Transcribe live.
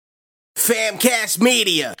Famcast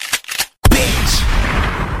Media. Bitch.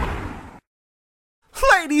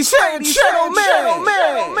 Ladies and gentlemen,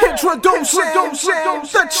 introducing the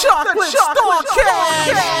Chocolate Star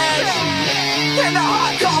Cast and the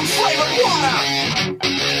hot dog flavored water.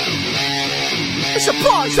 It's a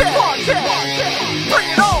podcast. Bring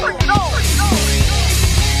it on.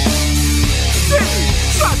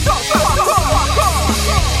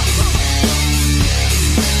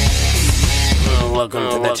 Welcome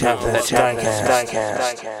to the Chocolate Star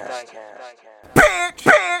Cast.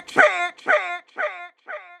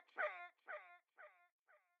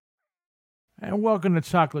 And welcome to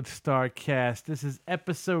Chocolate Star Cast. This is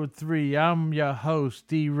episode 3. I'm your host,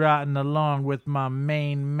 D. Rotten, along with my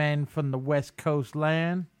main men from the West Coast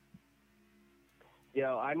land.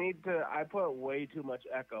 Yo, I put way too much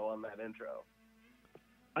echo on that intro.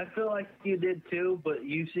 I feel like you did too, but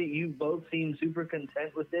you both seem super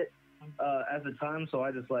content with it at the time, so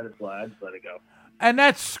I just let it slide. I just let it go. And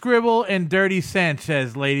that's Scribble and Dirty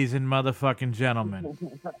Sanchez, ladies and motherfucking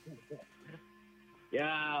gentlemen.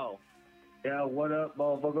 Yo. Yeah, what up,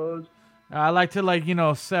 motherfuckers? I'd like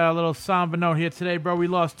to, say a little somber note here today, bro. We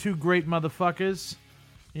lost 2 great motherfuckers.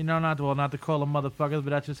 Not to call them motherfuckers, but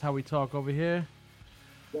that's just how we talk over here.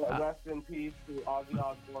 Rest in peace to Ozzy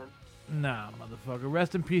Osbourne. Nah, motherfucker.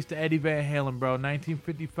 Rest in peace to Eddie Van Halen, bro.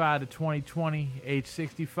 1955 to 2020, age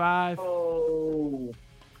 65. Oh.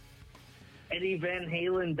 Eddie Van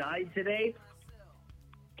Halen died today?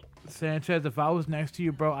 Sanchez, if I was next to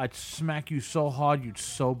you, bro, I'd smack you so hard you'd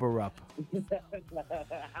sober up.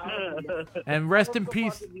 And rest in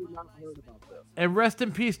peace. And rest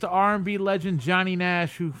in peace to R&B legend Johnny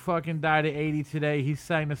Nash, who fucking died at 80 today. He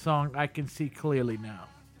sang the song "I Can See Clearly Now."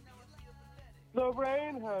 The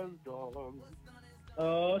rain has gone.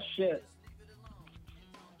 Oh, shit.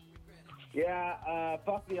 Yeah,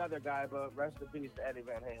 fuck the other guy, but rest in peace to Eddie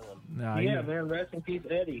Van Halen. Nah, Man, rest in peace,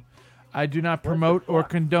 Eddie. I do not promote or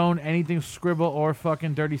condone anything Scribble or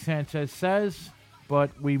fucking Dirty Sanchez says,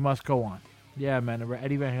 but we must go on. Yeah, man,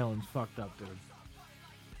 Eddie Van Halen's fucked up, dude.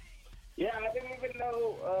 Yeah, I didn't even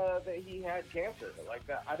know that he had cancer like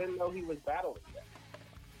that. I didn't know he was battling that.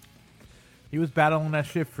 He was battling that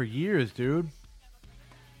shit for years, dude.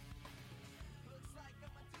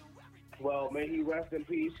 Well, may he rest in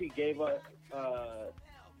peace. He gave us,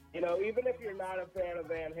 even if you're not a fan of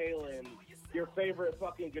Van Halen, your favorite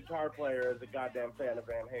fucking guitar player is a goddamn fan of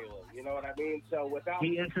Van Halen. You know what I mean? So without...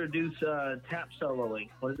 He introduced tap soloing.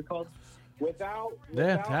 What is it called? Without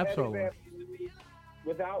tap Eddie solo.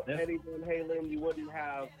 Eddie Van Halen, you wouldn't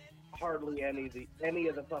have hardly any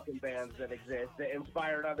of the fucking bands that exist that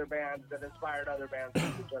inspired other bands for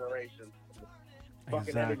generations.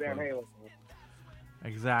 Fucking Eddie Van Halen.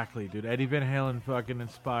 Exactly, dude. Eddie Van Halen fucking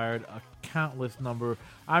inspired a countless number.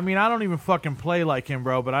 I mean, I don't even fucking play like him,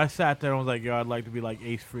 bro, but I sat there and was like, yo, I'd like to be like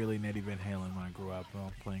Ace Frehley and Eddie Van Halen when I grew up,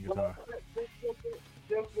 bro, playing guitar.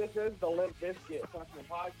 Since this is the Limp Bizkit fucking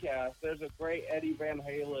podcast, there's a great Eddie Van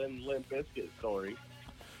Halen Limp Bizkit story.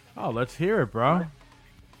 Oh, let's hear it, bro.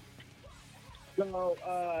 So,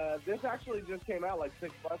 this actually just came out like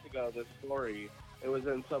 6 months ago, this story. It was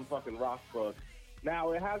in some fucking rock book.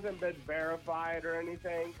 Now, it hasn't been verified or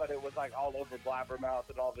anything, but it was like all over Blabbermouth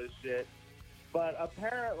and all this shit. But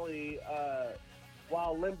apparently,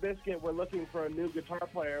 while Limp Bizkit were looking for a new guitar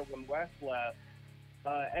player when Wes left,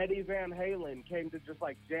 Eddie Van Halen came to just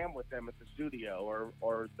like jam with them at the studio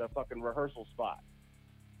or the fucking rehearsal spot.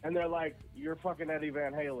 And they're like, you're fucking Eddie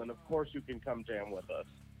Van Halen. Of course you can come jam with us.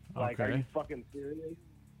 Like, Okay. Are you fucking serious?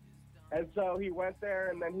 And so he went there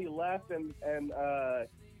and then he left and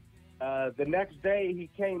the next day he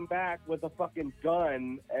came back with a fucking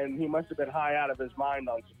gun and he must have been high out of his mind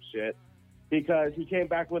on some shit because he came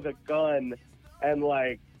back with a gun and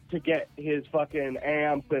like to get his fucking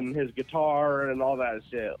amp and his guitar and all that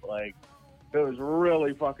shit. Like, it was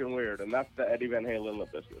really fucking weird. And that's the Eddie Van Halen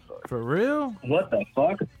Limp Bizkit story. For real? What the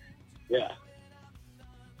fuck? Yeah.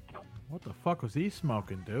 What the fuck was he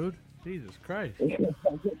smoking, dude? Jesus Christ.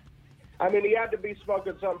 I mean, he had to be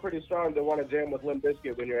smoking something pretty strong to want to jam with Limp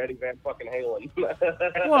Bizkit when you're Eddie Van fucking Halen.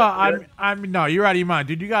 Well, I mean, no, you're out of your mind,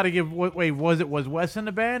 dude. You got to give. Wait, was Wes in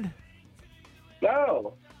the band?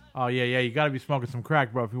 No. Oh yeah. You got to be smoking some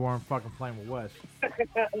crack, bro. If you weren't fucking playing with Wes.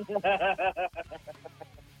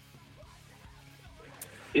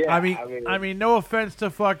 Yeah, I mean, no offense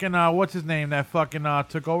to fucking what's his name that fucking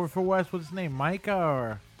took over for Wes. What's his name, Micah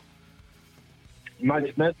or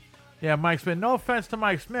Mike Smith? Yeah, Mike Smith. No offense to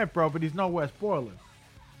Mike Smith, bro, but he's no Wes Borland.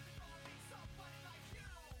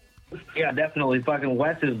 Yeah, definitely. Fucking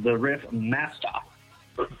Wes is the riff master.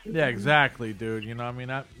 Yeah, exactly, dude. You know what I mean?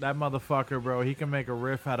 That motherfucker, bro, he can make a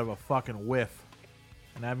riff out of a fucking whiff.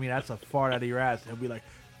 And I mean, that's a fart out of your ass. He'll be like,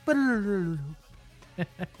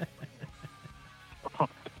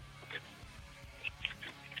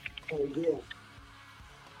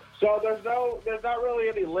 So there's not really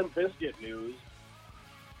any Limp Bizkit news.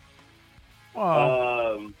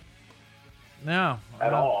 No,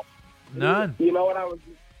 at all. None. You know what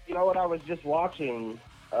I was just watching.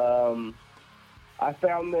 I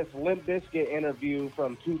found this Limp Bizkit interview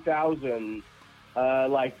from 2000,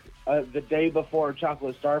 the day before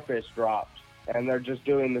Chocolate Starfish dropped, and they're just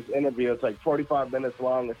doing this interview. It's like 45 minutes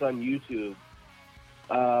long. It's on YouTube.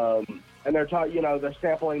 And they're they're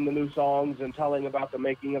sampling the new songs and telling about the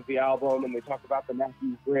making of the album, and they talk about the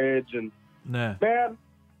Matthews Bridge. And Nah. man,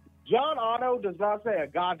 John Otto does not say a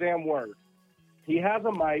goddamn word. He has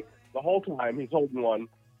a mic the whole time. He's holding one,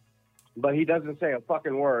 but he doesn't say a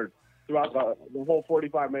fucking word throughout the whole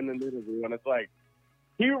 45-minute interview. And it's like,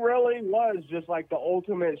 he really was just like the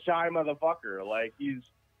ultimate shy motherfucker. Like,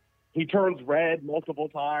 he turns red multiple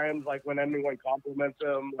times, like when anyone compliments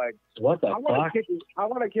him. Like, what the fuck? I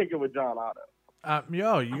want to kick it with John Otto.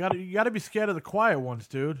 Yo, you gotta be scared of the quiet ones,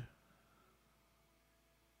 dude.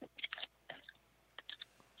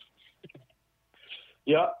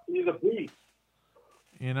 Yeah, he's a beast.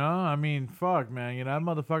 You know, I mean, fuck, man. You know, that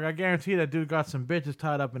motherfucker, I guarantee that dude got some bitches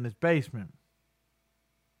tied up in his basement.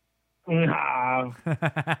 Nah.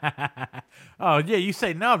 Oh, yeah, you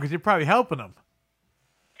say no because you're probably helping him.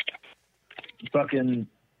 Fucking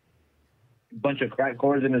bunch of crack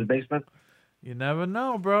whores in his basement. You never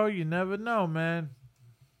know, bro. You never know, man.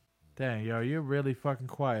 Dang, yo, you're really fucking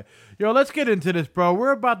quiet. Yo, let's get into this, bro.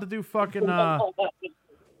 We're about to do fucking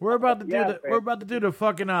we're about to do the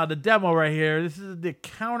fucking the demo right here. This is the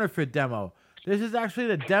Counterfeit demo. This is actually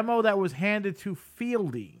the demo that was handed to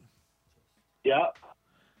Fieldy. Yep.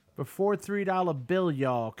 Before $3 Bill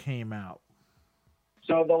y'all came out.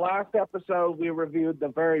 So the last episode, we reviewed the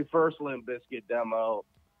very first Limp Bizkit demo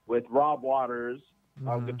with Rob Waters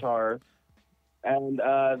on guitar. And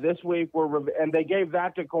this week, and they gave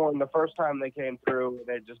that to Korn the first time they came through, and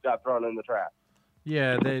they just got thrown in the trash.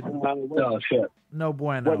 Yeah, they... Oh, shit. No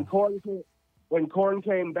bueno. When Korn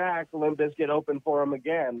came back, Limp Bizkit opened for him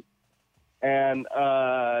again and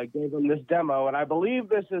gave him this demo. And I believe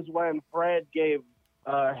this is when Fred gave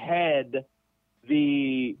Head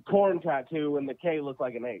the Korn tattoo, and the K looked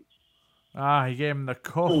like an H. He gave him the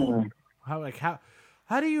code.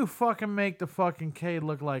 How do you fucking make the fucking K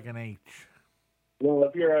look like an H? Well,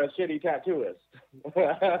 if you're a shitty tattooist.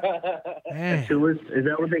 Tattooist? Is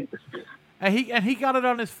that what they... And he got it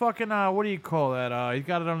on his fucking, what do you call that? He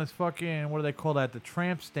got it on his fucking, what do they call that? The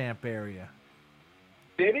tramp stamp area.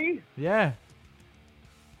 Did he? Yeah.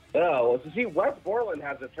 Oh, well, see, Wes Borland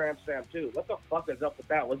has a tramp stamp too. What the fuck is up with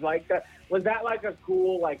that? Was that like a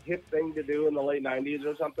cool, like, hip thing to do in the late 90s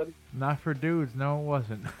or something? Not for dudes. No, it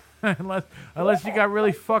wasn't. unless you got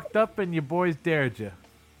really fucked up and your boys dared you.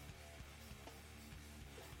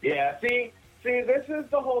 Yeah, see, this is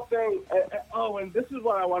the whole thing. And this is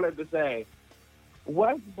what I wanted to say.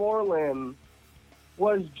 Wes Borland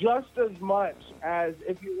was just as much as,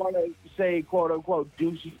 if you want to say, quote-unquote,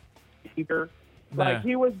 douchey speaker. Like,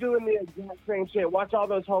 he was doing the exact same shit. Watch all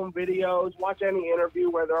those home videos. Watch any interview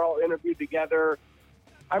where they're all interviewed together.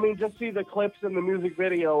 I mean, just see the clips in the music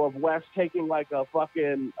video of Wes taking, like, a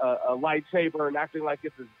fucking a lightsaber and acting like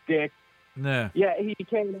it's his dick. Yeah. Yeah, he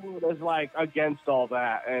came out as, like, against all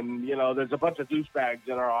that. And, you know, there's a bunch of douchebags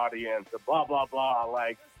in our audience and blah, blah, blah.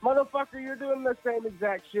 Like, motherfucker, you're doing the same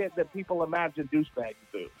exact shit that people imagine douchebags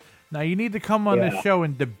do. Now, you need to come on this show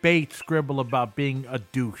and debate Scribble about being a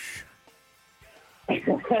douche. That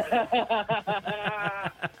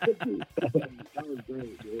was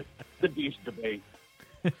great, dude. The douche debate.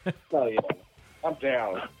 Oh, yeah. I'm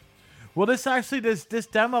down. Well, this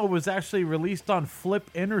demo was actually released on Flip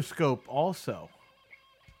Interscope also.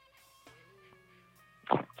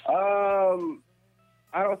 I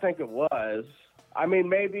don't think it was. I mean,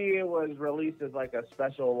 maybe it was released as like a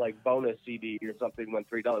special like bonus CD or something when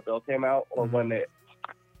 $3 Bill came out, or when it.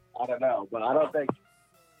 I don't know, but I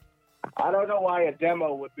don't know why a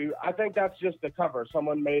demo would be. I think that's just the cover.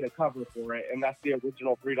 Someone made a cover for it, and that's the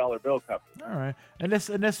original $3 Bill cover. All right, and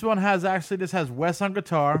this one has Wes on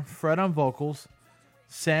guitar, Fred on vocals,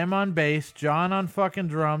 Sam on bass, John on fucking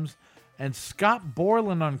drums, and Scott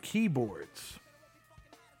Borland on keyboards.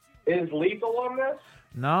 Is Lethal on this?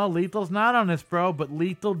 No, Lethal's not on this, bro. But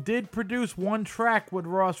Lethal did produce one track with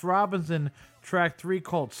Ross Robinson, track 3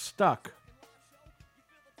 called "Stuck."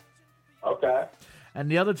 Okay.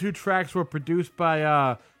 And the other 2 tracks were produced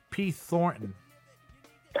by Pete Thornton.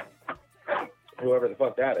 Whoever the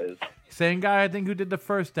fuck that is. Same guy, I think, who did the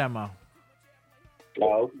first demo.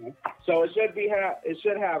 Oh, okay. So it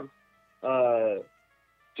should have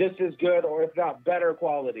just as good, or if not better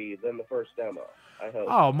quality than the first demo. I hope.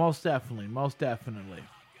 Oh, most definitely, most definitely.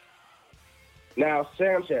 Now,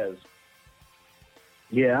 Sanchez.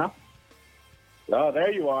 Yeah. Oh,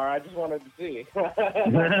 there you are. I just wanted to see.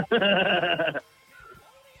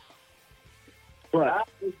 What?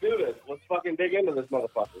 Let's do this. Let's fucking dig into this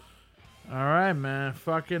motherfucker. All right, man.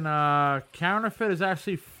 Fucking Counterfeit is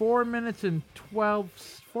actually 4 minutes and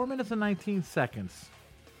 19 seconds.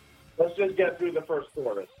 Let's just get through the first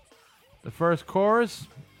chorus. The first chorus?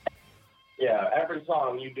 Yeah, every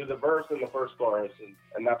song you do the verse and the first chorus,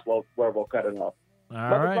 and that's where we'll cut it off. All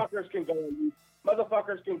right.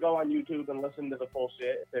 Motherfuckers can go on YouTube and listen to the full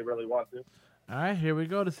shit if they really want to. All right, here we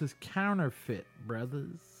go. This is Counterfeit,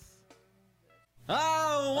 brothers.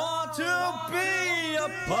 I want to be a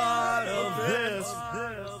part of this.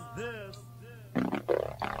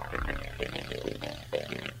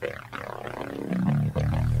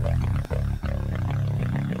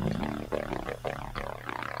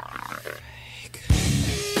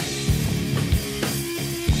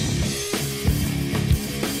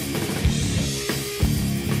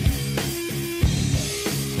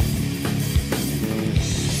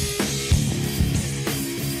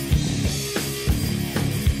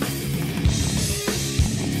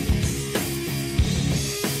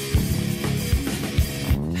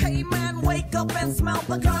 And smell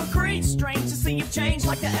the concrete. Strange to see you change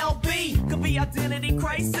like the LB. Could be identity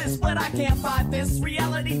crisis, but I can't fight this.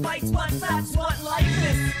 Reality bites, but that's what life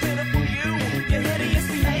is. Pitiful you, your hideous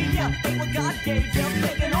behavior. Ain't what God gave you,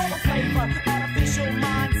 taking all the flavor. Artificial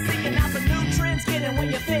mind, seeing out the new trends, getting where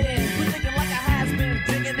you fit in. We're thinking like I has been,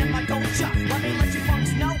 digging in my culture. Let me let you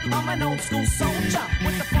punks know I'm an old school soldier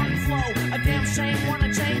with the funk flow. A damn shame,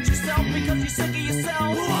 wanna change yourself because you're sick of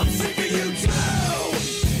yourself. Well, I'm sick of you too.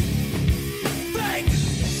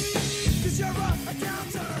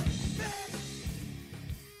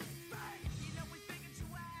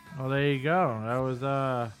 Well, there you go. That was,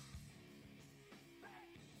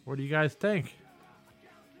 what do you guys think?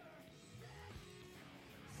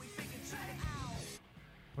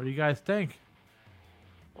 What do you guys think?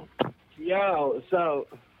 Yo, so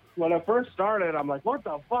when I first started, I'm like, what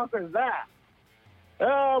the fuck is that?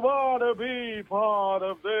 I want to be part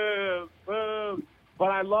of this.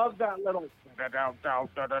 But I love that little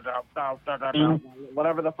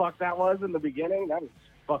whatever the fuck that was in the beginning. That was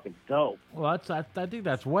fucking dope. Well, I think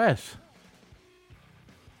that's Wes.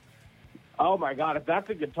 Oh my god, if that's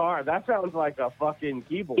a guitar, that sounds like a fucking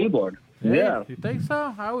keyboard. Keyboard. Yeah. Yeah. You think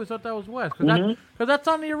so? I always thought that was Wes. Because that's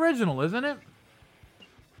on the original, isn't it?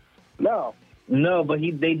 No. No, but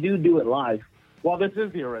they do it live. Well, this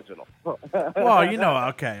is the original. Well, you know,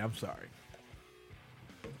 okay, I'm sorry.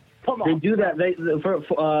 Come on. They do that. For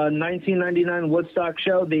 1999 Woodstock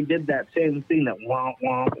show, they did that same thing. That womp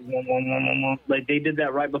womp womp womp womp womp. Like they did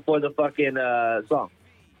that right before the fucking song.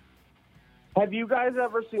 Have you guys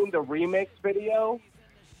ever seen the remix video?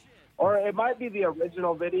 Or it might be the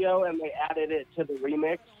original video, and they added it to the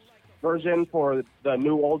remix version for the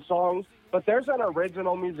new old songs. But there's an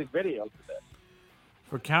original music video for this.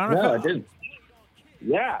 For Counterfeit? No, I didn't.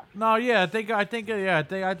 Yeah. No, yeah, I think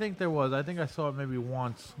there was. I think I saw it maybe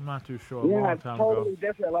once. I'm not too sure. A long It's time totally ago.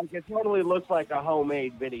 different. Like, it totally looks like a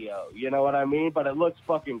homemade video. You know what I mean? But it looks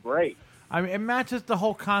fucking great. I mean, it matches the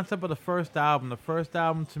whole concept of the first album. The first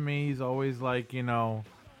album to me is always like, you know,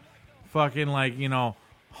 fucking like, you know,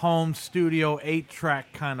 home studio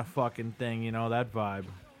 8-track kind of fucking thing. You know, that vibe.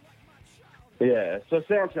 Yeah. So,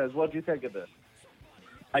 Sanchez, what'd you think of this?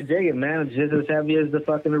 I dig it, man. It's just as heavy as the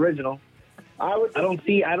fucking original. I don't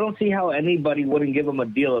see how anybody wouldn't give them a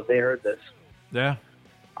deal if they heard this. Yeah.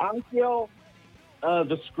 I feel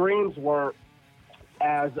the screams weren't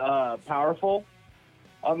as powerful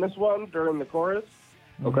on this one during the chorus.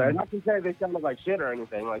 Okay. Not to say they sounded like shit or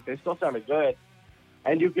anything. Like, they still sounded good.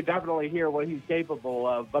 And you could definitely hear what he's capable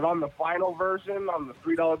of. But on the final version, on the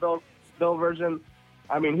 $3 bill version,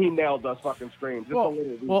 I mean, he nailed those fucking screams. Just a little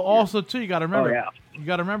bit. Well, also, too, you got to remember. Oh, yeah. You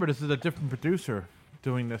got to remember, this is a different producer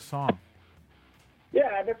doing this song.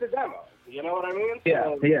 Yeah, and it's a demo. You know what I mean? Yeah,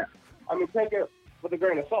 So, yeah. I mean, take it with a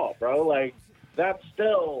grain of salt, bro. Like, that's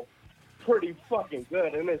still pretty fucking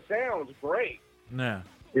good, and it sounds great. Yeah.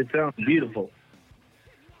 It sounds beautiful.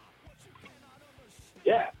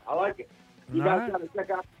 Yeah, I like it. You All guys right. got to check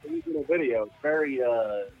out the original video. It's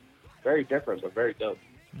very different, but very dope.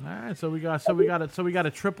 All right, so we got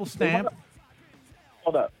a triple stamp.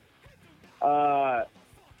 Hold up.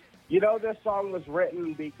 You know, this song was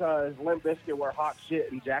written because Limp Bizkit were hot shit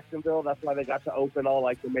in Jacksonville. That's why they got to open all,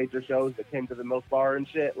 like, the major shows that came to the Milk Bar and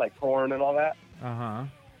shit, like Korn and all that. Uh-huh.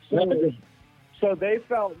 So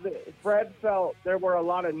Fred felt there were a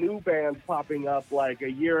lot of new bands popping up like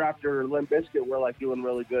a year after Limp Bizkit were like doing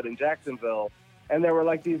really good in Jacksonville. And there were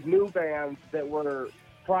like these new bands that were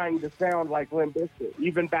trying to sound like Limp Bizkit,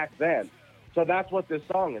 even back then. So that's what this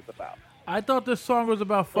song is about. I thought this song was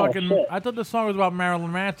about I thought this song was about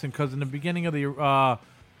Marilyn Manson because in the beginning of the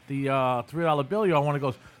 $3 bill, you all want to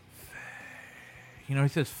go, he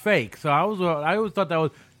says fake. So I always thought that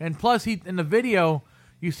was, and plus in the video,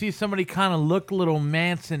 you see somebody kind of look a little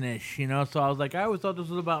Manson-ish, So I was like, I always thought this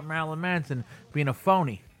was about Marilyn Manson being a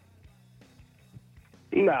phony.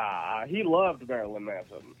 Nah, he loved Marilyn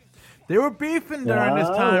Manson. They were beefing during this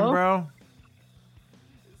time, bro.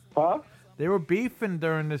 Huh? They were beefing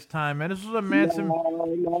during this time, and this was a Manson.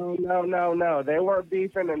 No. They weren't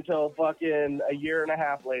beefing until fucking a year and a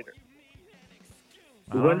half later.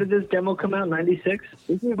 When did this demo come out? 96?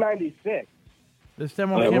 This is 96. This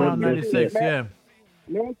demo came out in 96, yeah.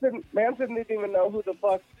 Manson didn't even know who the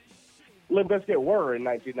fuck Limp Bizkit were in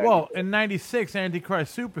 1996. Well, in 96,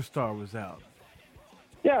 Antichrist Superstar was out.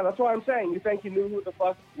 Yeah, that's what I'm saying. You think you knew who the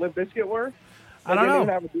fuck Limp Bizkit were? I don't know.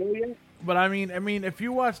 Didn't have a deal yet? But I mean, if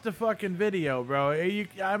you watch the fucking video, bro,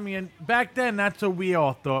 back then that's what we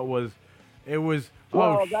all thought it was.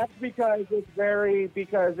 Well, that's because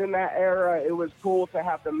because in that era it was cool to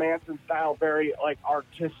have the Manson style, very like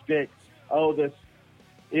artistic.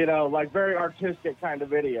 Like very artistic kind of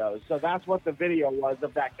videos. So that's what the video was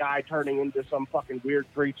of that guy turning into some fucking weird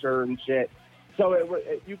creature and shit. So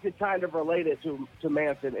you could kind of relate it to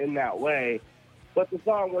Manson in that way. But the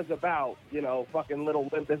song was about, fucking little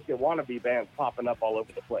Limp Bizkit wannabe bands popping up all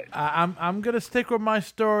over the place. I'm gonna stick with my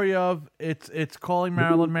story of it's calling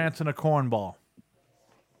Marilyn Manson a cornball.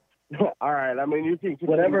 All right, I mean you can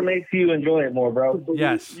whatever makes you enjoy it more, bro.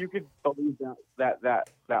 Yes, you could believe that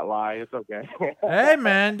lie. It's okay. Hey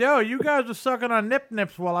man, you guys were sucking on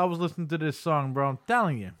nips while I was listening to this song, bro. I'm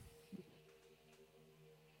telling you,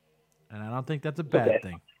 and I don't think that's a bad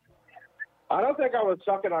thing. I don't think I was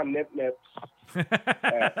sucking on nips.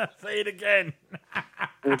 Say it again.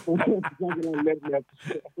 Sucking on nips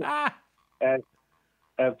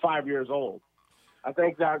at 5 years old. I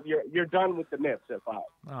think that you're done with the nips at 5. Oh,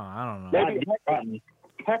 I don't know. Maybe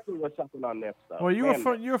Hector was sucking on nips though. Well,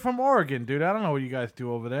 you're from Oregon, dude. I don't know what you guys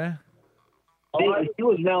do over there. He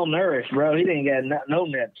was malnourished, bro. He didn't get no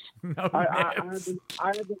nips.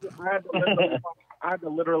 I had to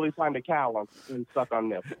literally find a cow and suck on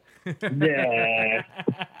nips. Yeah.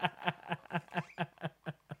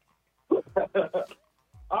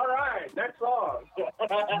 All right, next song.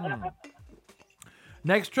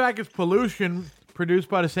 Next track is Pollution, produced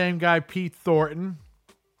by the same guy, Pete Thornton.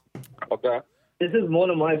 Okay. This is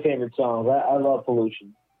one of my favorite songs. I love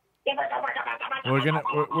Pollution.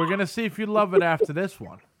 We're gonna see if you love it after this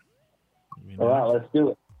one. All right, let's do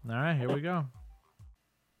it. All right, here we go.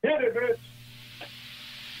 Hit it, bitch.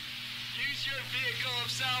 Use your vehicle of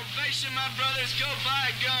salvation, my brothers. Go buy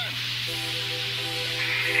a gun.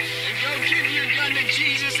 And go give your gun to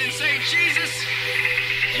Jesus and say, Jesus,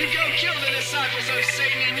 you go kill the disciples of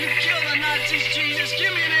Satan and you kill the Nazis, Jesus.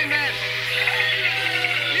 Give me an amen.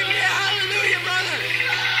 Give me a hallelujah, brother.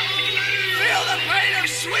 Feel the pain of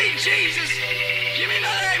sweet Jesus. Give me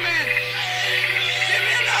another amen. Give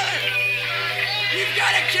me another. You've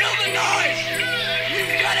got to kill the noise.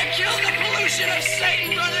 You've got to kill the pollution of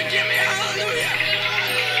Satan, brother. Give me a hallelujah.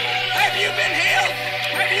 Have you been healed?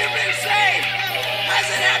 Have you been saved? Has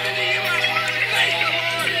it happened to you, my brother? Thank the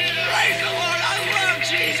Lord. Praise the Lord. I love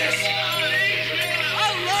Jesus.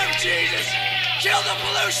 I love Jesus. Kill the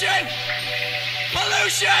pollution.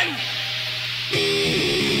 Pollution.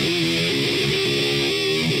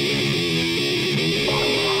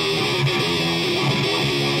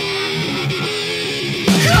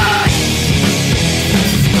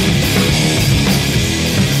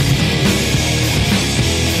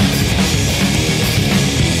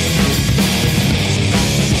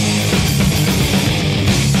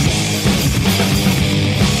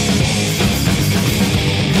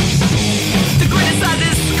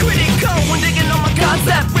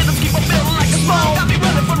 Concept rhythms keep on feeling like a smoke. Got me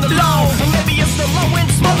running from the low. Maybe it's the low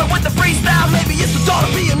end smoking with the freestyle. Maybe it's the thought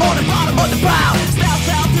of being on the bottom of the pile.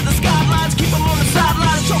 Style to the skylines, keep them on the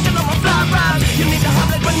sidelines, choking on my fly rhymes. You need to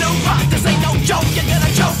hop like maneuver. This ain't no joke. You're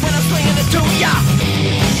gonna choke when I'm swinging it to ya.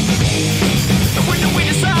 And when do we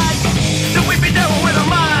decide that we be down with our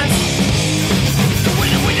minds? And when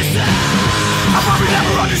do we decide? I probably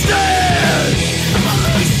never understand.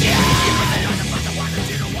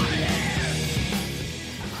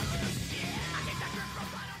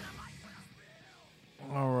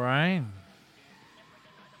 All right.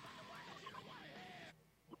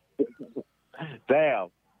 Damn.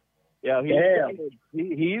 Yeah,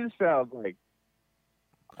 he sounds like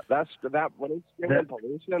that when he's screaming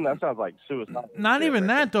pollution. That sounds like suicide. Not even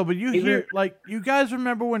right that though, but you hear like you guys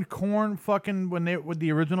remember when Korn fucking when they with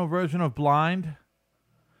the original version of Blind,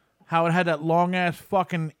 how it had that long ass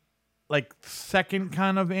fucking like second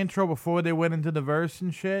kind of intro before they went into the verse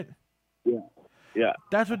and shit. Yeah.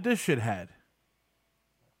 That's what this shit had.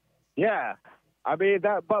 Yeah, I mean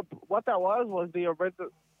that. But what that was the original.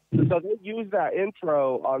 So they used that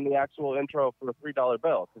intro on the actual intro for a $3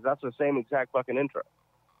 bill because that's the same exact fucking intro.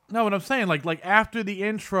 No, what I'm saying, like after the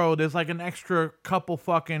intro, there's like an extra couple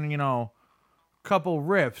fucking, couple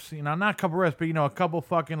riffs. Not couple riffs, but a couple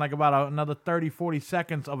fucking like about another 30, 40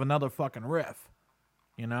 seconds of another fucking riff.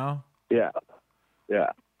 Yeah.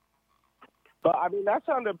 But I mean, that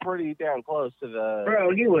sounded pretty damn close to the.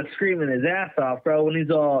 Bro, he was screaming his ass off, bro, when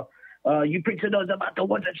he's all, "You preach to those about the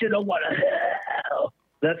ones that you don't want to hell."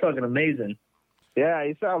 That's fucking amazing. Yeah,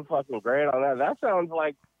 he sounds fucking great on that. That sounds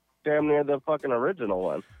like damn near the fucking original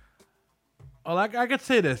one. Oh, I could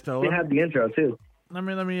say this though. They had the intro too. Let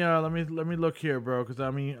me look here, bro. Because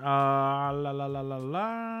I mean,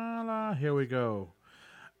 here we go.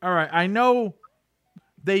 All right, I know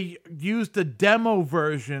they used the demo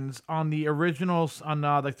versions on the originals on the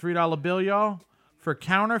 $3 bill, y'all, for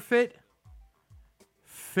Counterfeit,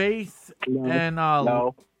 Faith, and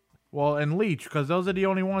No. Well, and Leech, because those are the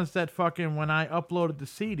only ones that fucking, when I uploaded the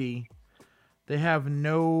CD, they have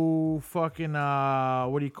no fucking,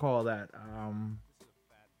 what do you call that?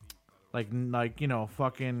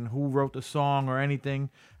 Fucking who wrote the song or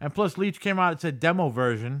anything. And plus, Leech came out, it said demo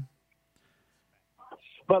version.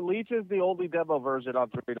 But Leech is the only demo version on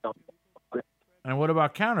 3. And what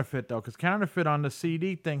about Counterfeit, though? Because Counterfeit on the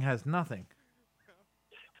CD thing has nothing.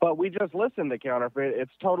 But we just listened to Counterfeit.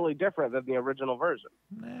 It's totally different than the original version.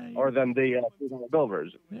 Or than the $3 bill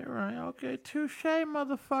version. You're right. Okay, touche,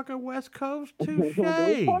 motherfucker. West Coast, touche.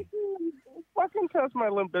 Fucking test my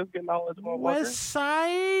Limp Bizkit knowledge, motherfucker. West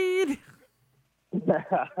Side.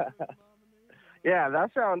 Yeah, that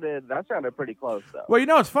sounded pretty close, though.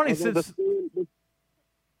 Well, it's funny. Since...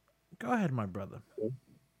 Go ahead, my brother.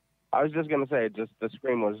 I was just going to say, just the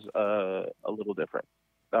scream was a little different.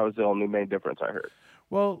 That was the only main difference I heard.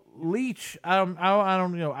 Well, Leech, I don't,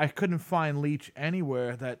 I couldn't find Leech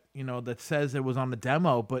anywhere that, that says it was on the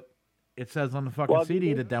demo, but it says on the fucking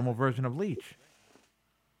CD the demo version of Leech.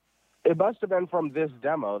 It must have been from this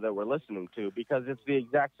demo that we're listening to because it's the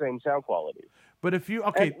exact same sound quality. But if you,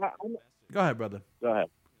 go ahead, brother. Go ahead.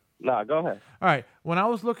 No, go ahead. All right. When I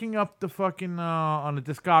was looking up the fucking, on the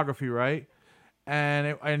discography, right?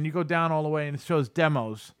 And you go down all the way and it shows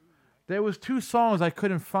demos. There was 2 songs I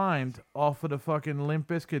couldn't find off of the fucking Limp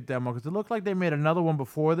Bizkit demo because it looked like they made another one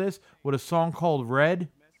before this with a song called Red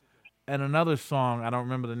and another song, I don't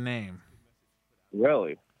remember the name.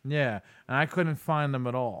 Really? Yeah, and I couldn't find them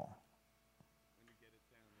at all.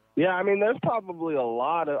 Yeah, I mean, there's probably a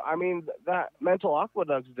lot of... I mean, that Mental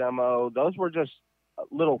Aqueducts demo, those were just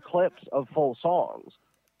little clips of full songs.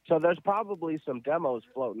 So there's probably some demos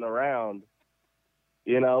floating around,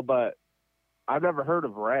 but I've never heard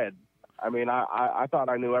of Red. I mean, I thought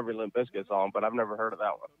I knew every Limp Bizkit song, but I've never heard of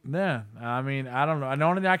that one. Yeah, I mean, I don't know. The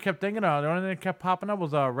only thing I kept thinking of, the only thing that kept popping up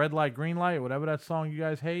was Red Light, Green Light, whatever that song you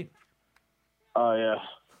guys hate. Oh, yeah.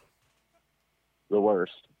 The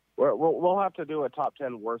worst. We'll have to do a top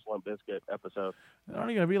 10 worst Limp Bizkit episode. It's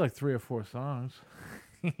only going to be like 3 or 4 songs.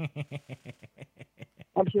 I'm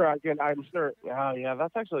sure. Oh, yeah,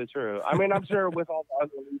 that's actually true. I mean, I'm sure with all the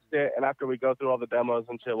unreleased it, and after we go through all the demos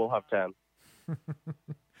and shit, we'll have 10.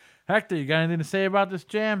 Hector, you got anything to say about this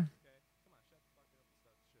jam?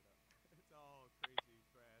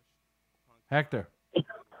 Hector.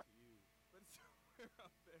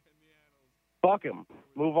 Fuck him.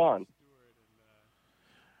 Move on.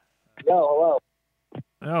 Yo, hello.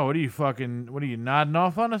 Oh, what are you nodding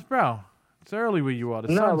off on us, bro? It's early where you are.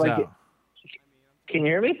 The sun's out. Can you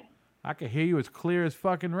hear me? I can hear you as clear as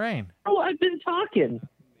fucking rain. Oh, I've been talking.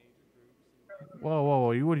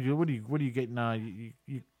 Whoa! What are you getting?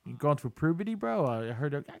 You going through puberty, bro? I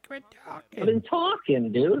heard I've been talking. I've been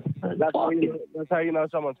talking, dude. That's how you know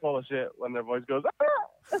someone's full of shit when their voice goes. Ah!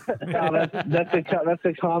 No, that's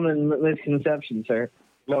a common misconception, sir.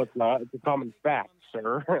 No, it's not. It's a common fact,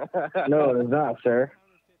 sir. No, it is not, sir.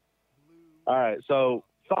 All right. So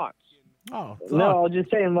thoughts. Oh no, I was just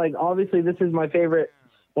saying. Like, obviously, this is my favorite.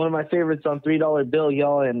 One of my favorites on $3 bill,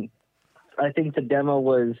 y'all, and I think the demo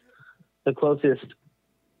was the closest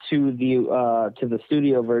to the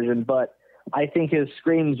studio version, but I think his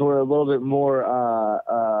screams were a little bit more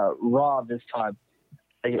raw this time.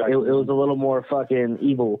 Like, it was a little more fucking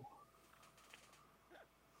evil.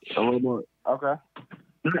 A little more. Okay.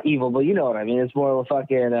 not evil, but you know what I mean. It's more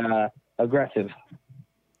fucking aggressive.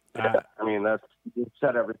 I mean, you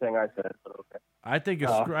said everything I said. But okay. I think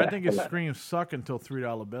his screams suck until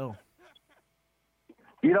 $3 bill.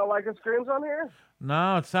 You don't like his screams on here?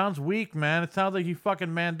 No, it sounds weak, man. It sounds like he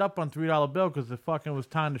fucking manned up on $3 bill because it fucking was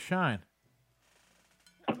time to shine.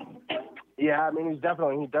 Yeah, I mean, he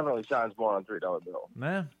definitely shines more on $3 bill.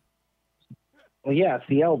 Man. Well, yeah, it's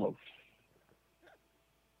the album.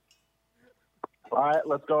 All right,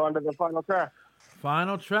 let's go on to the final track.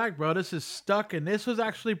 Final track, bro. This is Stuck, and this was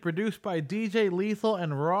actually produced by DJ Lethal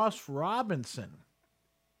and Ross Robinson.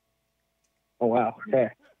 Oh, wow. Okay.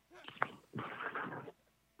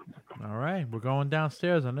 All right, we're going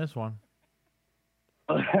downstairs on this one.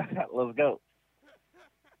 Let's go.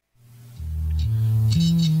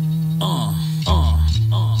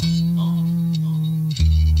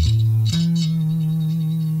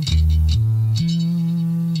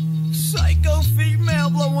 Psycho female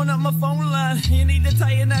blowing up my phone line. You need to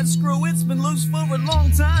tighten that screw, it's been loose for a long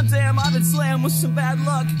time. Damn, I've been slammed with some bad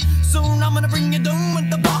luck. Soon I'm gonna bring you doom with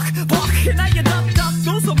the buck. And now you duck,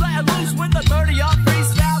 do some bad loose with the 30-off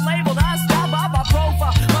freestyle labeled I style by my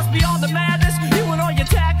profile. Must be on the madness, you and all your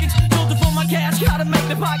tactics. Filter for my cash, gotta make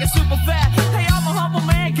the pocket super fat. Hey, I'm a humble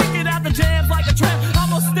man, kicking out the jams like a tramp. I'm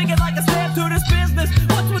gonna stick it like a stamp to this business.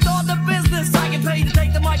 What's with all the business? I get paid to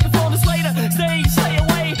take the microphone and slay the stage. Stay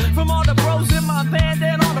away from all the bros in my band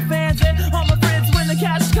and all the fans and all my friends when the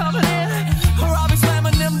cash is coming in. Or I'll be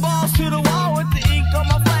slamming them balls to the wall with the ink on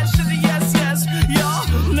my flash to the yes, y'all.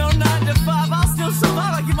 No 9 to 5, I'll still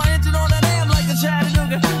survive. I keep my engine on that am like a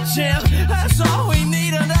Chattanooga champ. That's all we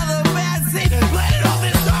need, another bad scene. Let it off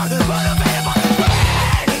and start, motivated by the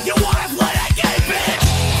pain. You wanna play that game, bitch?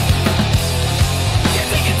 You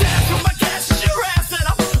take it down from my cash, it's your ass that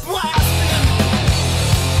I'm blasting.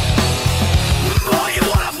 Oh, you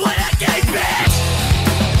wanna play that game, bitch?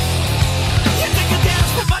 You take it down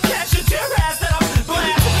from my cash, it's your ass that I'm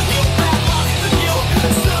blasting. You bad luck, you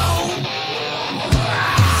so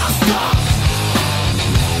stop.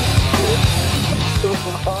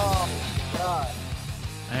 Oh, God.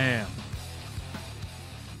 Damn.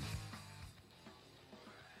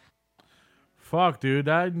 Fuck, dude.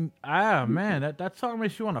 That song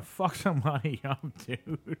makes you want to fuck somebody up,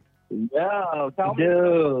 dude. Yeah, tell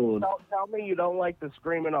me you don't like the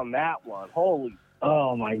screaming on that one. Holy.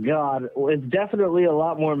 Oh, my God. Well, it's definitely a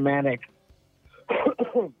lot more manic.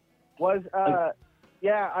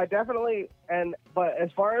 Yeah, I definitely, but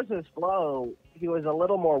as far as his flow, he was a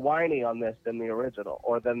little more whiny on this than the original,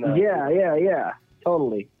 or than the... Yeah,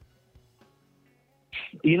 totally.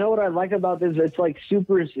 You know what I like about this? It's like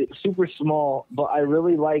super small, but I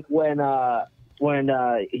really like when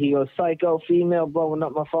he goes, psycho female blowing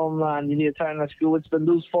up my phone line. You need to tighten that screw. It's been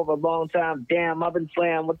loose for a long time. Damn, I've been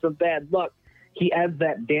slammed with some bad luck. He adds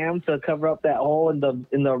that damn to cover up that hole in the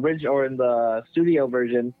original or in the studio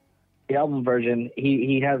version, the album version.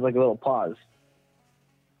 He has like a little pause.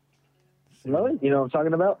 Really? You know what I'm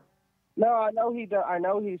talking about? No, I know he does. I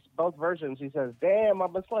know he's both versions. He says, "Damn,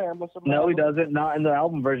 I've been slammed with some." No, he doesn't. Not in the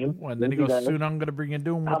album version. Well, then he goes, "Soon I'm gonna bring you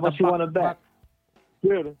doom." How much you want to bet?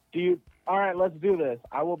 Dude, do you? All right, let's do this.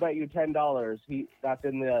 I will bet you $10. That's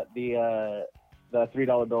in the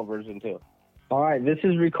 $3 bill version too. All right, this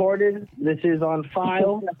is recorded. This is on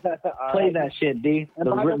file. Play that shit, D.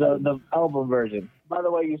 The album version. By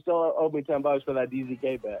the way, you still owe me $10 for that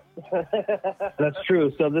DZK bet. That's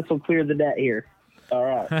true. So this will clear the debt here. All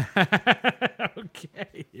right.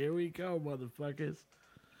 Okay, here we go, motherfuckers.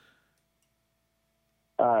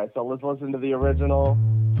 All right, so let's listen to the original.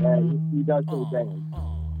 And you guys can dance.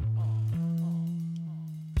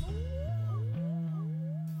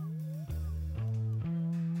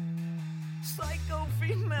 Psycho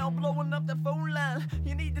female blowing up the phone line.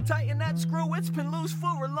 You need to tighten that screw, it's been loose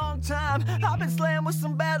for a long time. I've been slammed with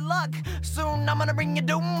some bad luck. Soon I'm gonna bring you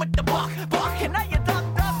doom with the buck. And now you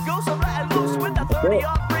ducked up, go so right loose with the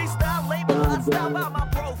 30-off freestyle label. I style by my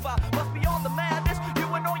profile. Must be all the madness, you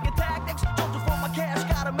and all your tactics. Don't for my cash,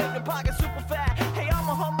 gotta make the pocket super fat. Hey, I'm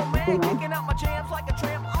a humble man, kicking out my jams like a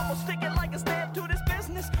tramp. Almost sticking like a stamp to this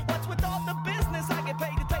business. What's with all the business? I get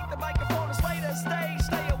paid to take the microphone and slay the stage.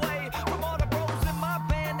 Stay away from all the bros in my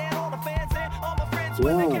band and all the fans and all my friends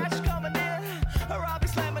when the cash is coming in. Or I'll be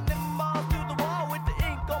slamming them balls through the wall with the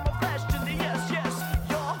ink on my flash to the yes,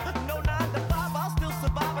 y'all. No 9 to 5, I'll still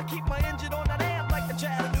survive. I keep my engine on that amp like the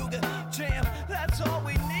Chattanooga jam. That's all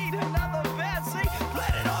we need, another fancy.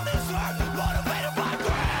 Let it on this earth, motivated by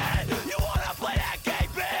greed. You wanna play that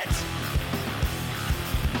game, bitch?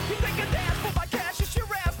 You think a dance for my cash, it's your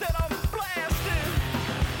ass that I'm blasting.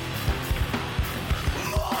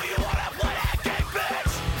 Oh, you wanna play that game,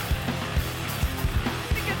 bitch?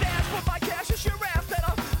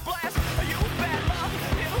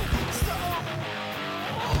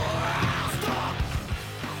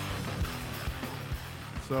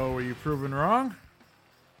 So, were you proven wrong?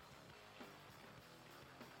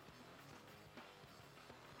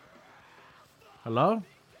 Hello?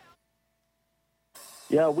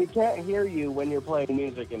 Yeah, we can't hear you when you're playing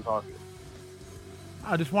music and talking.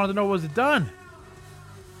 I just wanted to know, was it done?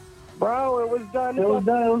 Bro, it was done. It was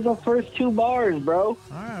done. It was the first 2 bars, bro. All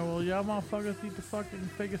right, well, y'all motherfuckers need to fucking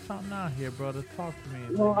figure something out here, brother. Talk to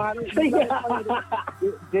me. Well, I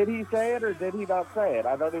don't, did he say it or did he not say it?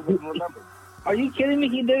 I don't even remember. Are you kidding me?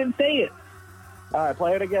 He didn't say it. All right,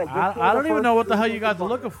 play it again. I don't even know what the hell you guys are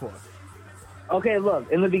looking for. Okay,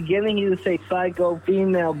 look. In the beginning, he would say, "Psycho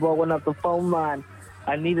female blowing up the phone line.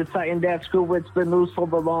 I need to tighten that screw. It's been loose for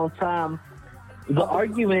a long time." The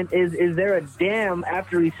argument is there a damn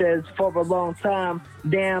after he says for a long time,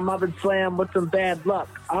 damn, I've been slammed with some bad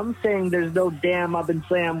luck. I'm saying there's no damn, I've been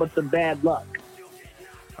slammed with some bad luck.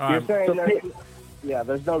 All You're right, saying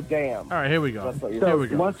there's no damn. all right, here we go. That's what you're So Here we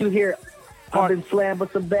go. once you hear, I've been slammed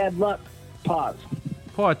with some bad luck, pause.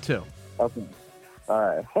 Part 2. Okay. All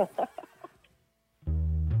right.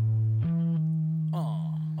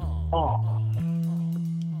 Oh.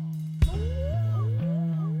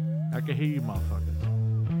 I can hear you, motherfuckers.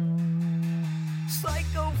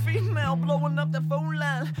 Psycho female blowing up the phone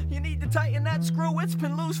line. You need to tighten that screw, it's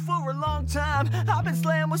been loose for a long time. I've been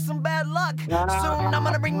slammed with some bad luck. Soon I'm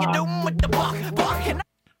gonna bring you doom with the buck.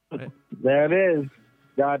 There it is.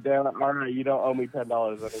 God damn it. All right, you don't owe me $10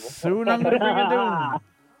 anymore. Soon I'm gonna bring you doom.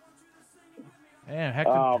 Damn,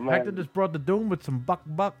 Hector, Oh, man. Hector just brought the doom with some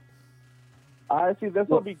buck. I see. This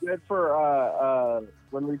will be good for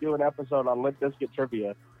when we do an episode on Limp Bizkit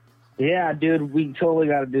trivia. Yeah, dude, we totally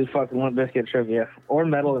got to do fucking Limp Bizkit trivia or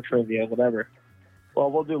metal trivia, whatever. Well,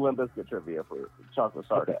 we'll do Limp Bizkit trivia for Chocolate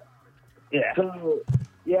Starter. Yeah. So,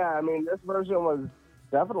 yeah, I mean, this version was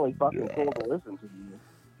definitely fucking cool to listen to.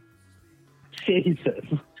 Jesus.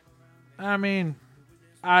 I mean,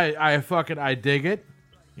 I dig it.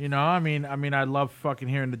 You know, I mean, I love fucking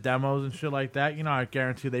hearing the demos and shit like that. You know, I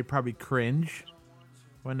guarantee they probably cringe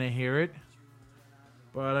when they hear it.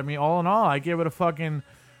 But I mean, all in all, I give it a fucking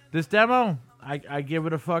this demo. I give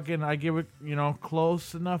it a fucking. I give it, you know,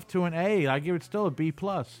 close enough to an A. I give it still a B+.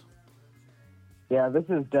 Yeah, this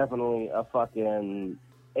is definitely a fucking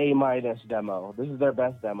A- demo. This is their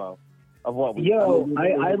best demo of what we. Yo,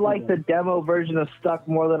 I like the demo version of Stuck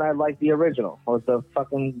more than I like the original or the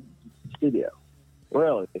fucking studio.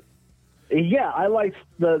 Really? Yeah, I like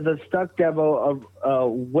the Stuck demo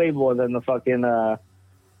of way more than the fucking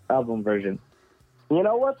album version. You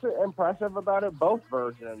know what's impressive about it? Both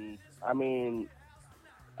versions. I mean,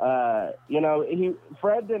 you know,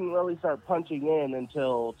 Fred didn't really start punching in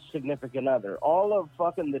until Significant Other. All of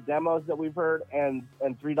fucking the demos that we've heard and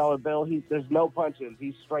 $3 Bill, there's no punches.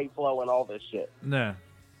 He's straight flowing all this shit. Nah.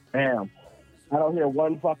 Damn. I don't hear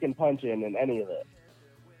one fucking punch in any of it.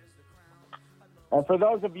 And for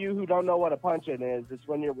those of you who don't know what a punch-in is, it's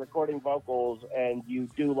when you're recording vocals and you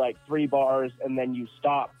do like 3 bars and then you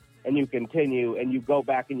stop and you continue and you go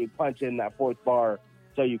back and you punch in that 4th bar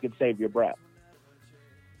so you can save your breath.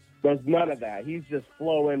 There's none of that. He's just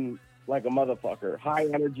flowing like a motherfucker. High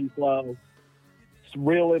energy flow,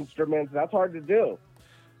 real instruments. That's hard to do.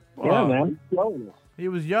 Yeah, man. He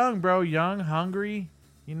was young, bro. Young, hungry,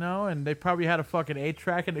 you know, and they probably had a fucking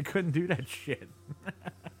 8-track and they couldn't do that shit.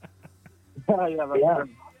 Yeah.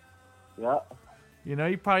 You know,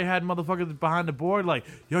 you probably had motherfuckers behind the board like,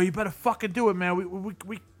 yo, you better fucking do it, man. We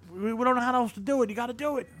don't know how else to do it. You got to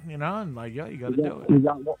do it. You know, and like, yo, you got to do it.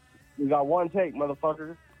 You got one take,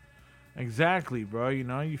 motherfucker. Exactly, bro. You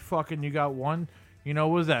know, you got one, you know,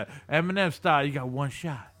 what was that? Eminem style, you got one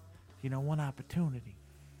shot. You know, one opportunity.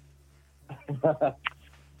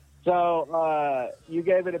 So, you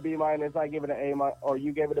gave it a B-, I give it an A-, or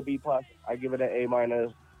you gave it a B+, I give it an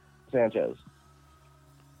A- Sanchez.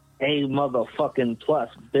 A motherfucking plus,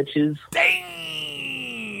 bitches.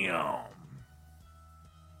 Damn!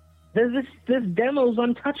 This demo's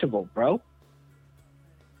untouchable, bro.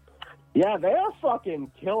 Yeah, they are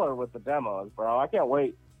fucking killer with the demos, bro. I can't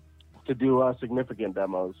wait to do significant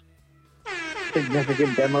demos.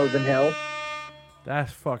 Significant demos in hell.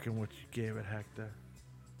 That's fucking what you gave it, Hector.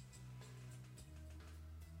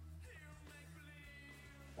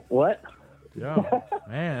 What? Yo,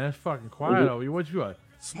 man, that's fucking quiet over you. What you got?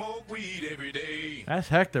 Smoke weed every day. That's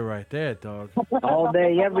Hector right there, dog. All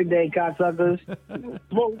day, every day, cocksuckers.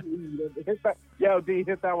 Yo, D,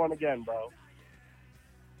 hit that one again, bro.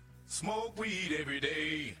 Smoke weed every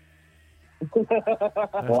day.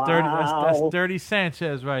 That's Dirty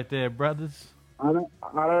Sanchez right there, brothers. I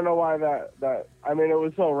don't know why that I mean, it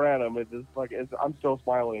was so random. It just like I'm still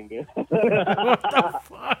smiling, dude. What the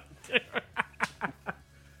fuck, dude?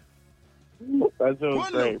 That shit was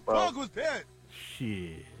great, bro. was that?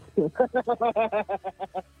 Shit. Is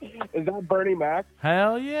that Bernie Mac?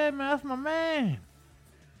 Hell yeah, man. That's my man.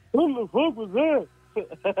 Who the fuck was that?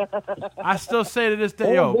 I still say to this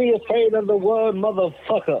day, Don't yo, be afraid of the word,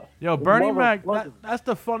 motherfucker. yo, Bernie Mac, Motherfucker. that's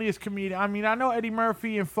the funniest comedian. I mean, I know Eddie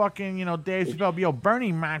Murphy and fucking, Dave Chappelle, but yo,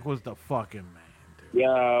 Bernie Mac was the fucking man, dude.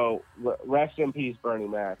 Yo, rest in peace, Bernie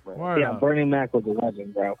Mac, man. Word Yeah, up. Bernie Mac was a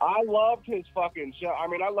legend, bro. I loved his fucking show. I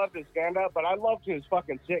mean, I loved his stand-up, but I loved his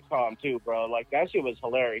fucking sitcom, too, bro. Like, that shit was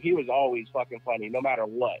hilarious. He was always fucking funny, no matter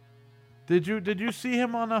what. Did you see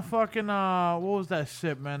him on a fucking, what was that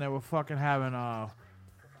shit, man? They were fucking having,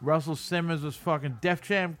 Russell Simmons was fucking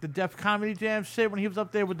the Def Comedy Jam shit when he was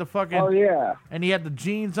up there with the fucking... Oh, yeah. And he had the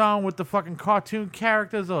jeans on with the fucking cartoon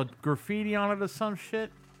characters or graffiti on it or some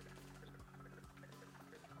shit.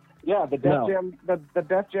 Yeah, the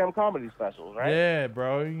Def Jam comedy specials, right? Yeah,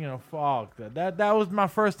 bro. Fuck that. That was my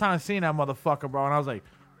first time seeing that motherfucker, bro. And I was like,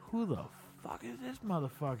 who the fuck is this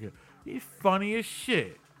motherfucker? He's funny as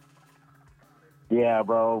shit. Yeah,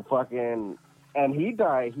 bro. Fucking... And he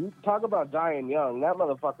died. He talk about dying young. That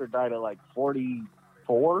motherfucker died at like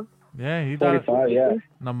 44. Yeah, he died 45, yeah.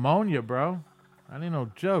 pneumonia, bro. That ain't no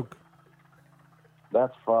joke.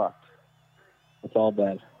 That's fucked. It's all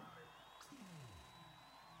bad.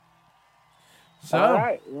 So, All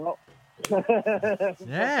right. Well,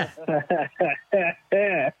 yeah.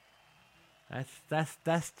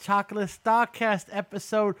 That's Chocolate Starcast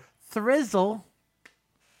episode Thrizzle.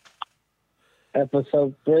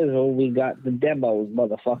 Episode Frizzle, we got the demos,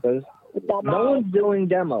 motherfuckers. No one's doing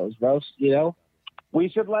demos, bro. we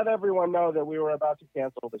should let everyone know that we were about to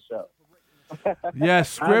cancel the show. Yeah, You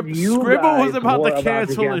Scribble was guys about were to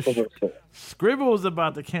cancel the the show. show. Scribble was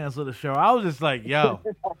about to cancel the show. I was just like, yo,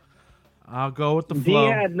 I'll go with the He flow.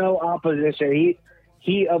 had no opposition.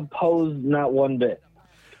 He opposed not one bit.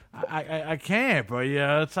 I can't, but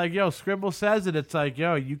yeah, it's like, yo, Scribble says it. It's like,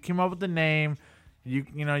 yo, you came up with the name. You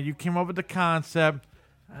came up with the concept.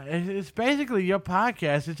 It's basically your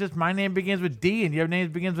podcast. It's just my name begins with D and your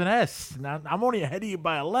name begins with S. Now, I'm only ahead of you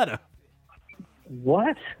by a letter.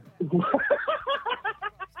 What? That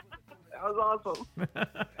was awesome.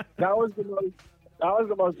 that was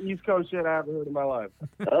the most East Coast shit I ever heard in my life.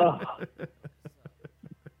 Ugh.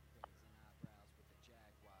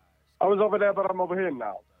 I was over there, but I'm over here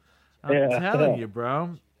now. I'm telling you,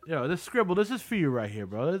 bro. Yo, this Scribble, this is for you right here,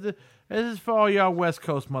 bro. This is for all y'all West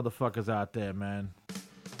Coast motherfuckers out there, man.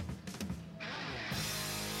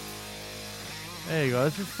 There you go.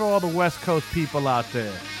 This is for all the West Coast people out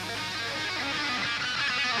there.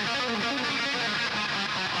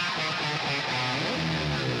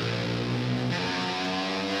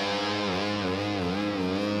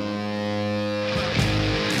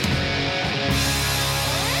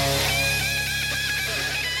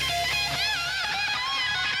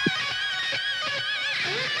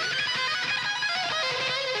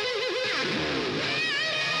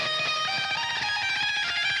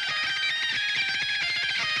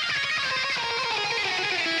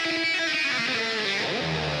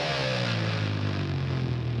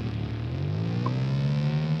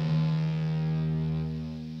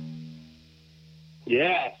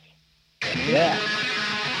 Yes. Yeah.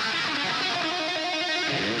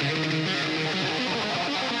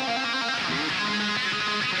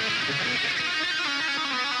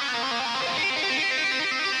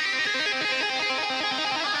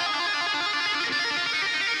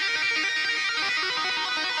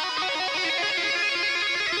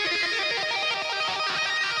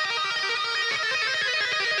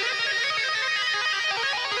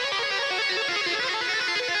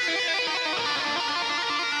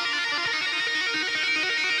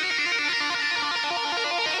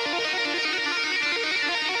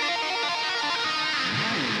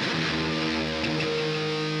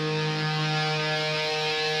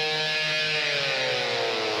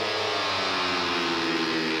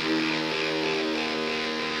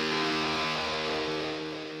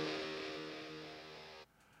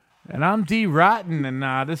 And I'm D Rotten,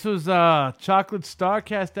 and this was Chocolate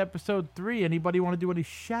Starcast episode 3. Anybody want to do any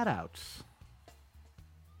shout-outs?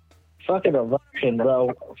 Fucking Eruption,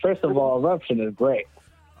 bro. First of all, Eruption is great.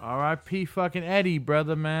 R.I.P. fucking Eddie,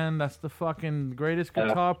 brother, man. That's the fucking greatest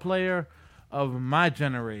guitar player of my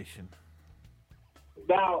generation.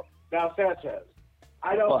 Now, Sanchez,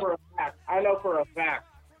 I know for a fact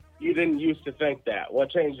you didn't used to think that. What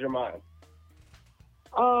changed your mind?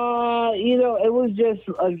 It was just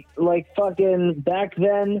like fucking back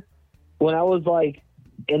then when I was like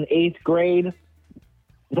in 8th grade.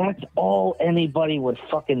 That's all anybody would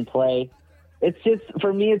fucking play. It's just,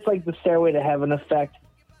 for me, it's like the Stairway to Heaven effect.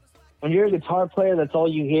 when you're a guitar player, that's all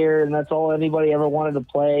you hear, and that's all anybody ever wanted to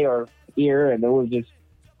play or hear, and it was just,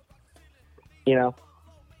 you know.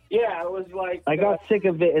 Yeah, it was like... I got sick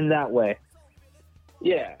of it in that way.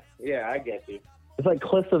 Yeah, I get you. It's like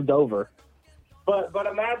Cliffs of Dover. But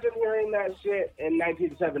imagine hearing that shit in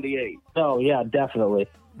 1978. Oh, yeah, definitely.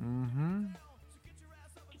 Mm-hmm.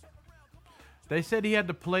 They said he had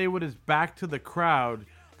to play with his back to the crowd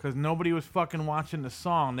because nobody was fucking watching the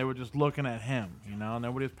song. They were just looking at him, you know?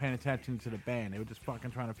 Nobody was paying attention to the band. They were just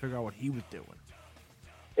fucking trying to figure out what he was doing.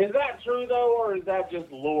 Is that true, though, or is that just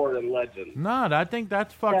lore and legend? No, I think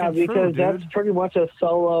that's fucking true, dude. Yeah, because that's pretty much a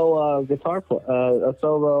solo a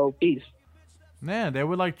solo piece. Yeah, they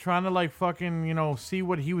were like trying to like fucking, you know, see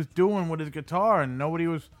what he was doing with his guitar, and nobody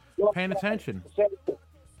was paying attention.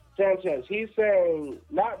 Sanchez, he's saying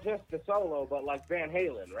not just the solo, but like Van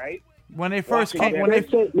Halen, right? When they first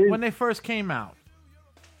came out.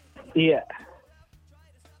 Yeah.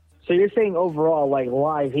 So you're saying overall, like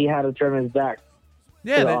live, he had to turn his back.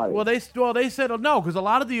 Yeah, they said no, because a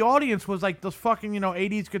lot of the audience was like those fucking, you know,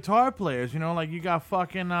 80s guitar players, you know, like you got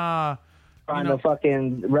fucking trying to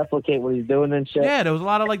fucking replicate what he's doing and shit. Yeah, there was a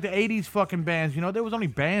lot of like the 80s fucking bands, you know, there was only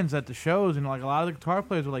bands at the shows, and like a lot of the guitar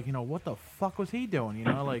players were like, you know, what the fuck was he doing, you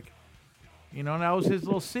know, like, you know, that was his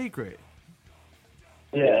little secret.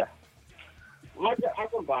 Yeah. I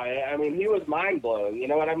can buy it. I mean, he was mind blowing, you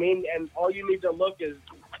know what I mean? And all you need to look is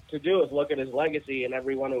look at his legacy and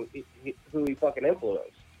everyone who he fucking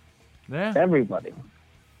influenced. Yeah. Everybody.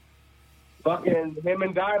 Fucking him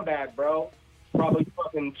and Dimebag, bro. Probably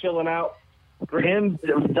fucking chilling out. Him,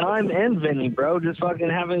 Dime, and Vinny, bro. Just fucking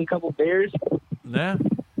having a couple beers. Yeah.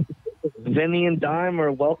 Vinny and Dime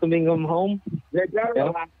are welcoming him home. They better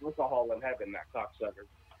have alcohol in heaven, that cocksucker.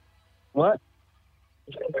 What?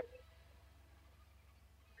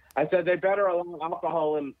 I said they better allow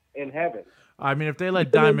alcohol in heaven. I mean, if they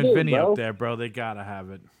let Dime and Vinny up there, bro, they gotta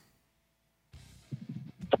have it.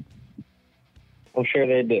 I'm sure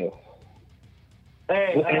they do.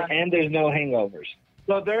 Hey, and there's no hangovers.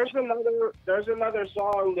 So there's another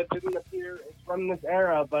song that didn't appear. It's from this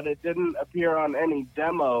era, but it didn't appear on any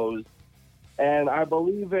demos. And I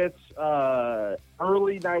believe it's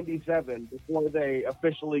early '97, before they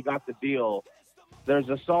officially got the deal. There's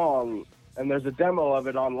a song, and there's a demo of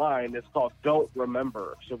it online. It's called "Don't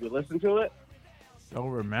Remember." Should we listen to it? Don't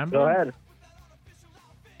remember? Go ahead.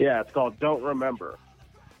 Yeah, it's called "Don't Remember."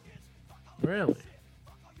 Really?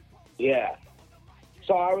 Yeah.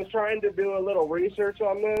 So I was trying to do a little research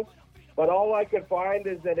on this, but all I could find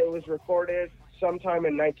is that it was recorded sometime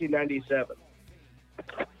in 1997.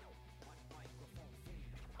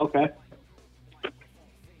 Okay.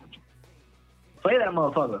 Play that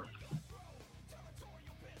motherfucker.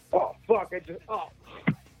 Oh, fuck.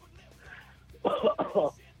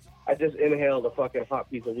 I just inhaled a fucking hot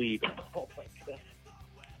piece of weed. Oh, my God.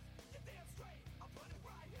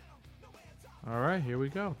 All right, here we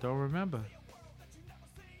go. Don't remember.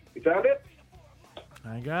 You found it?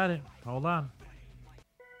 I got it. Hold on.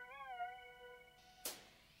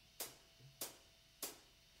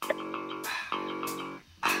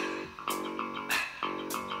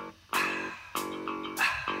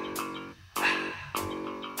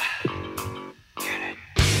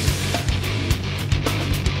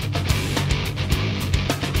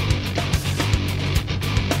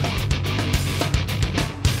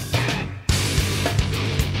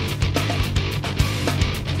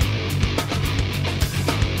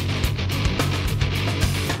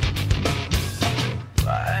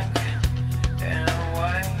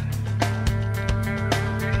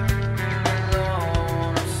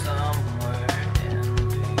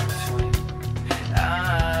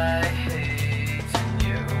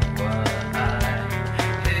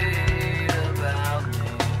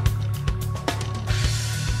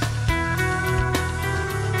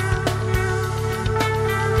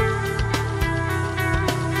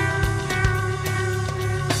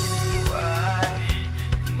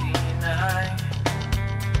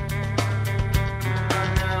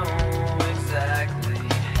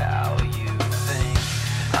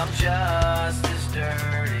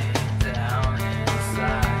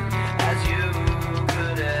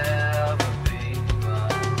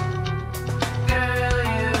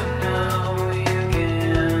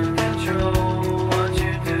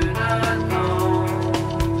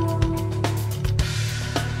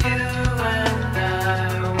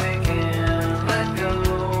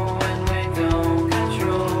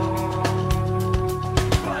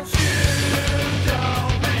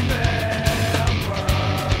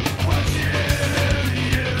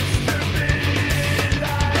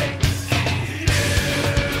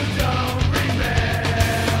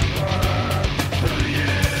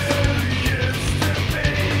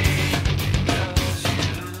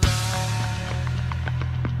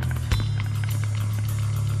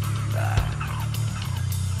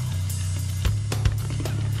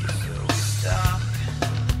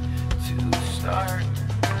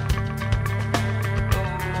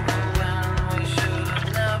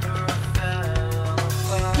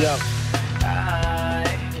 Yep.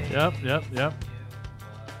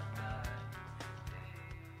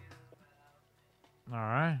 All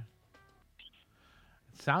right.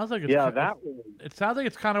 It sounds like it's it sounds like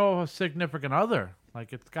it's kind of a significant other.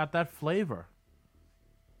 Like it's got that flavor.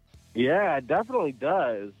 Yeah, it definitely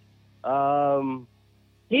does.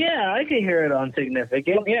 Yeah, I can hear it on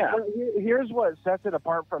Significant. Yeah. Here's what sets it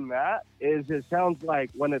apart from that is it sounds like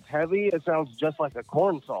when it's heavy, it sounds just like a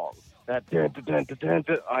Korn song. That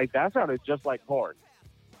like that sounded just like Korn.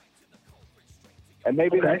 And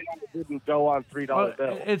maybe that didn't go on $3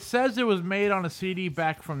 bill. It says it was made on a CD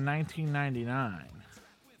back from 1999.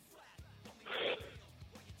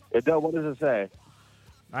 What does it say?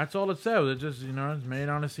 That's all it says. It just, it's made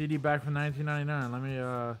on a CD back from 1999. Let me,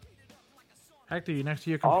 Hector, you next to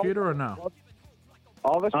your computer or no?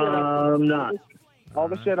 All the shit not. All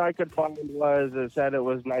the shit I could find was it said it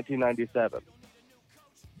was 1997.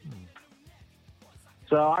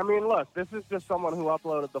 So, I mean, look, this is just someone who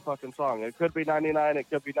uploaded the fucking song. It could be 99, it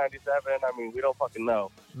could be 97. I mean, we don't fucking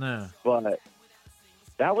know. No. But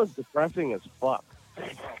that was depressing as fuck.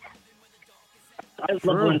 I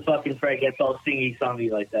love when fucking Fred gets all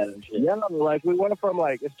singy-songy like that and shit. Yeah, like, we went from,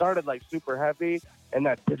 like, it started, like, super heavy, and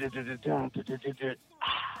that...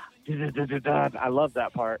 I love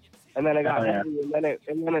that part. And then it got heavy,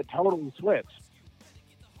 and then it totally switched.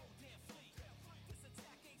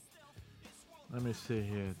 Let me see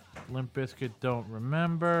here. Limp Bizkit, Don't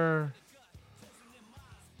Remember.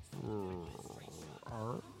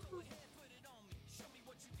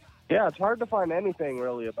 Yeah, it's hard to find anything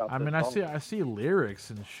really about this mean, song. I see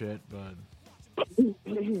lyrics and shit, but...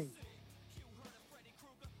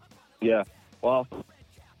 Yeah, well,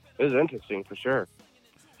 it was interesting for sure.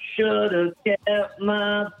 Should've kept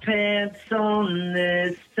my pants on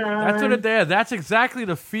this time. That's what it is. That's exactly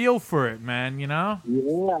the feel for it, man, you know?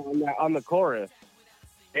 Yeah, on the chorus.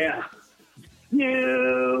 Yeah.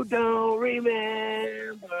 You don't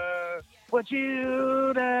remember what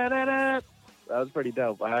you da-da-da. That was pretty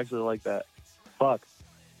dope. I actually like that. Fuck.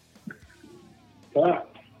 Fuck.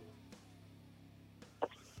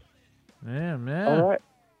 Yeah, man. All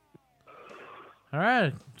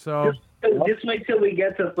right. So... Just wait till we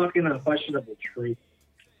get to fucking Unquestionable Truth.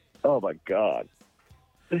 Oh, my God.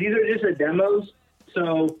 Because these are just the demos,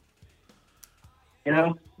 so... You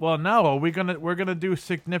know? Well, no. We're gonna do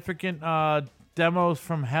significant demos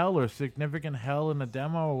from hell or significant hell in the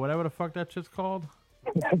demo or whatever the fuck that shit's called.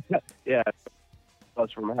 Yeah,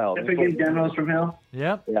 that's from hell. Significant demos from hell.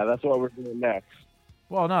 Yep. Yeah, that's what we're doing next.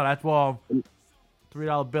 Well, no, that's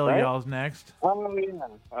 $3 bill Right? y'all's next. Oh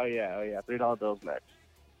yeah. $3 bills next.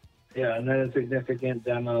 Yeah, and then it's significant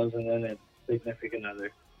demos, and then it's significant other.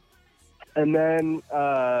 And then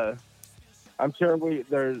I'm sure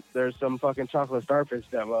there's some fucking Chocolate Starfish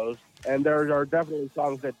demos, and there are definitely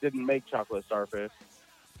songs that didn't make Chocolate Starfish.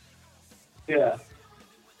 Yeah.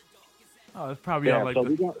 Oh, it's probably on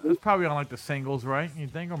like the singles, right? You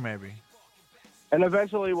think, or maybe? And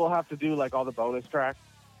eventually we'll have to do like all the bonus tracks,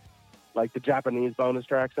 like the Japanese bonus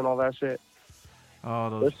tracks and all that shit.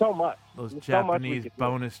 Oh, there's so much. Those There's Japanese so much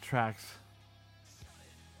bonus tracks.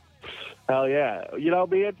 Hell yeah. You know,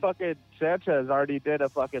 me and fucking Sanchez already did a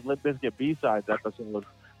fucking Limp Bizkit B-sides episode.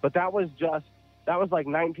 But that was like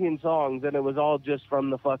 19 songs, and it was all just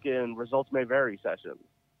from the fucking Results May Vary session.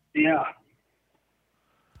 Yeah.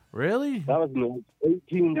 Really? That was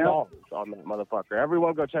 18 songs on that motherfucker.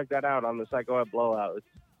 Everyone go check that out on the Psycho Head Blowout.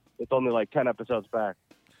 It's only like 10 episodes back.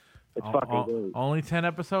 It's fucking great. Only 10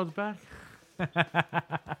 episodes back?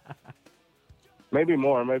 Maybe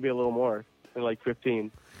more, maybe a little more. Like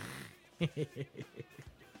 15.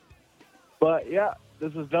 But yeah,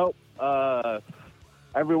 this is dope.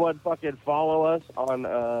 Everyone fucking follow us on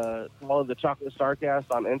follow the Chocolate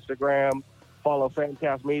Starcast on Instagram, follow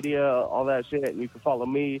Fancast Media, all that shit, and you can follow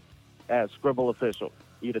me at Scribble Official.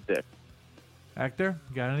 Eat a dick. Hector,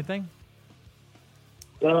 you got anything?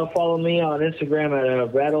 Follow me on Instagram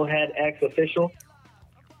at RattleheadXOfficial.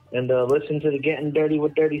 And listen to the Getting Dirty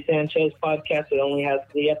with Dirty Sanchez podcast. It only has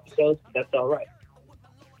 3 episodes, but that's all right.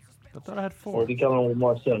 I thought I had 4. We'll be coming with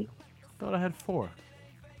more soon. I thought I had 4.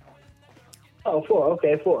 Oh, 4.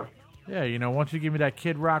 Okay, 4. Yeah, once you give me that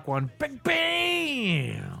Kid Rock one, big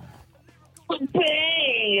bam! Bang!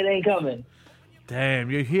 It ain't coming.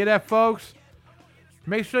 Damn, you hear that, folks?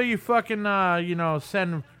 Make sure you fucking, send, that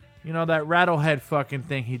Rattlehead fucking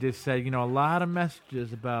thing he just said. A lot of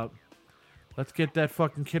messages about... Let's get that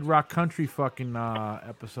fucking Kid Rock Country fucking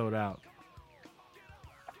episode out.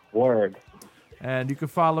 Word. And you can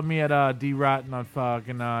follow me at D-Rotten on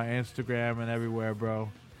fucking Instagram and everywhere,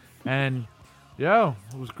 bro. And, it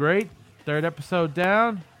was great. 3rd episode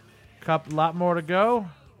down. Lot more to go.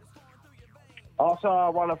 Also, I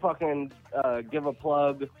want to fucking give a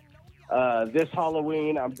plug. This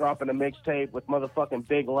Halloween, I'm dropping a mixtape with motherfucking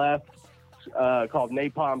Big Left called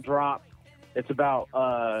Napalm Drop. It's about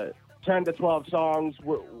 10 to 12 songs.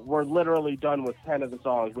 We're literally done with 10 of the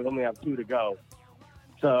songs. We only have 2 to go.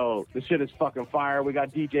 So the shit is fucking fire. We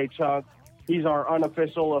got DJ Chunk. He's our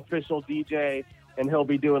unofficial, official DJ, and he'll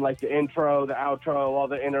be doing like the intro, the outro, all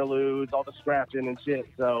the interludes, all the scratching and shit.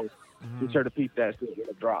 So be sure to peep that shit when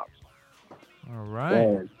it drops. All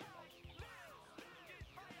right.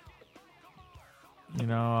 You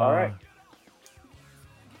know. All right.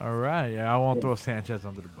 All right. Yeah, I won't throw Sanchez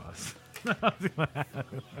under the bus.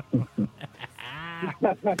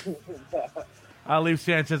 I'll leave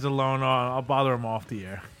Sanchez alone. I'll bother him off the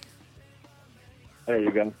air. There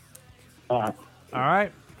you go. All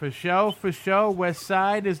right. For show. West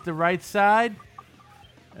side is the right side.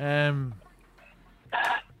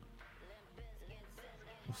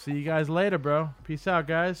 We'll see you guys later, bro. Peace out,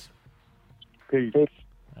 guys. Peace. All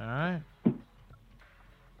right.